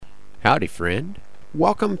Howdy, friend.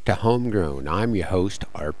 Welcome to Homegrown. I'm your host,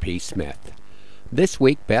 R.P. Smith. This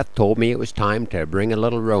week, Beth told me it was time to bring a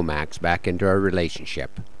little Romax back into our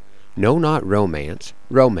relationship. No, not romance,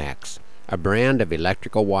 Romax, a brand of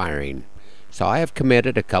electrical wiring. So I have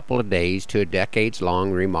committed a couple of days to a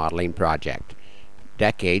decades-long remodeling project.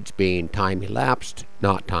 Decades being time elapsed,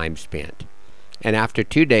 not time spent. And after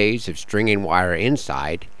 2 days of stringing wire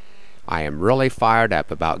inside, I am really fired up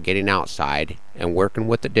about getting outside and working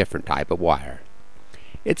with a different type of wire.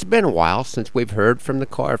 It's been a while since we've heard from the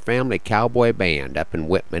Carr Family Cowboy Band up in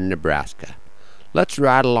Whitman, Nebraska. Let's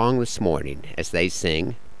ride along this morning as they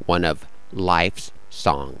sing one of life's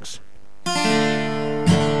songs.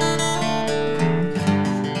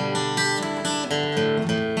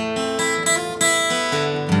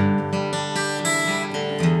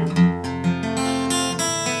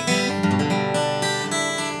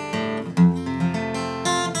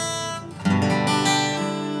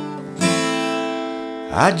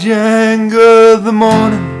 I jangle the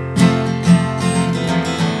morning,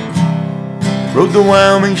 rode the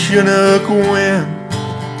Wyoming Chinook wind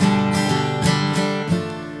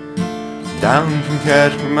down from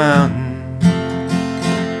Casper Mountain.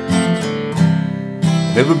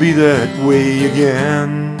 Never be that way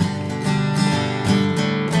again.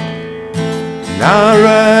 Now I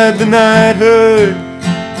ride the night herd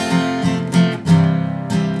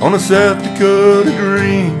on a South Dakota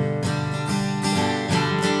green.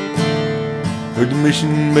 Heard the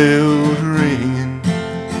mission bells ringing,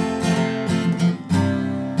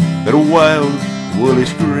 that a wild woolly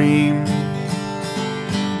scream.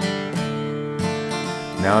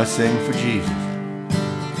 Now I sing for Jesus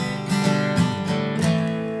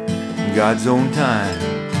in God's own time.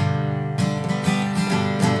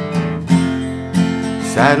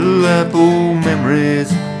 Saddle up old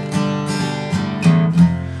memories,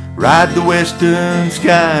 ride the western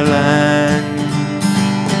skyline.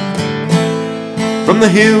 From the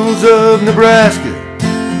hills of Nebraska,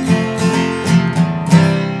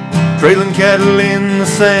 trailing cattle in the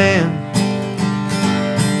sand,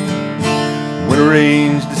 winter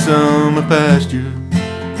range to summer pasture,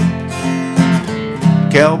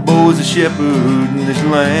 cowboys a shepherd in this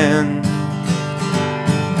land.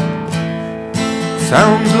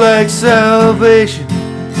 Sounds like salvation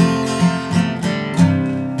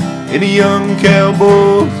in a young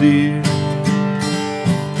cowboy's ear,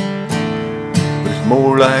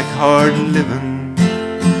 more like hard living,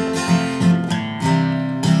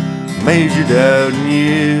 measured out in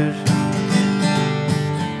years.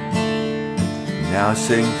 Now I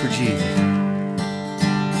sing for Jesus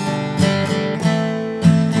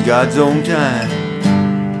in God's own time.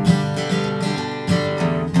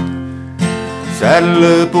 Saddle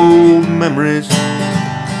up old memories,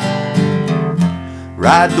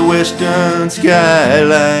 ride the western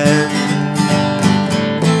skyline.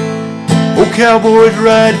 Oh, cowboys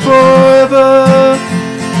ride forever,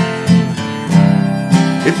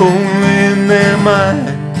 if only in their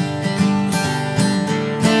mind.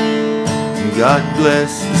 God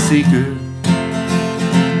bless the seeker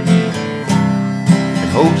in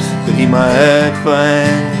hopes that he might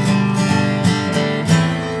find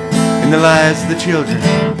in the lives of the children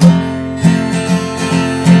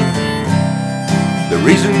the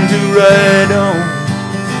reason to ride on.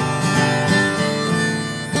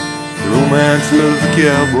 Romance of the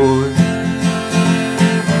cowboy,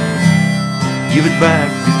 give it back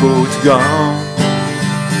before it's gone.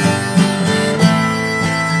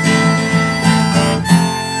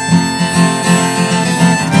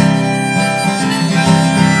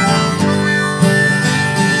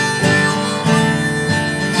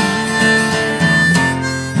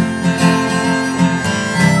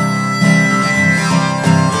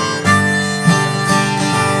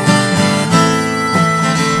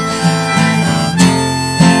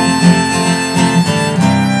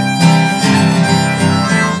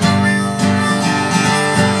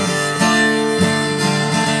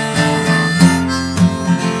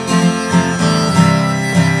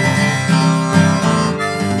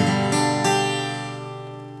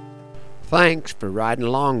 Thanks for riding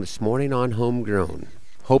along this morning on Homegrown.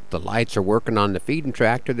 Hope the lights are working on the feeding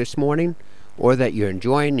tractor this morning, or that you're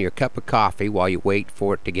enjoying your cup of coffee while you wait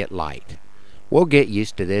for it to get light. We'll get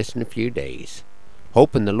used to this in a few days.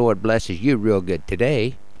 Hoping the Lord blesses you real good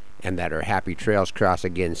today, and that our happy trails cross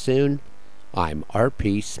again soon. I'm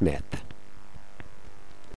R.P. Smith.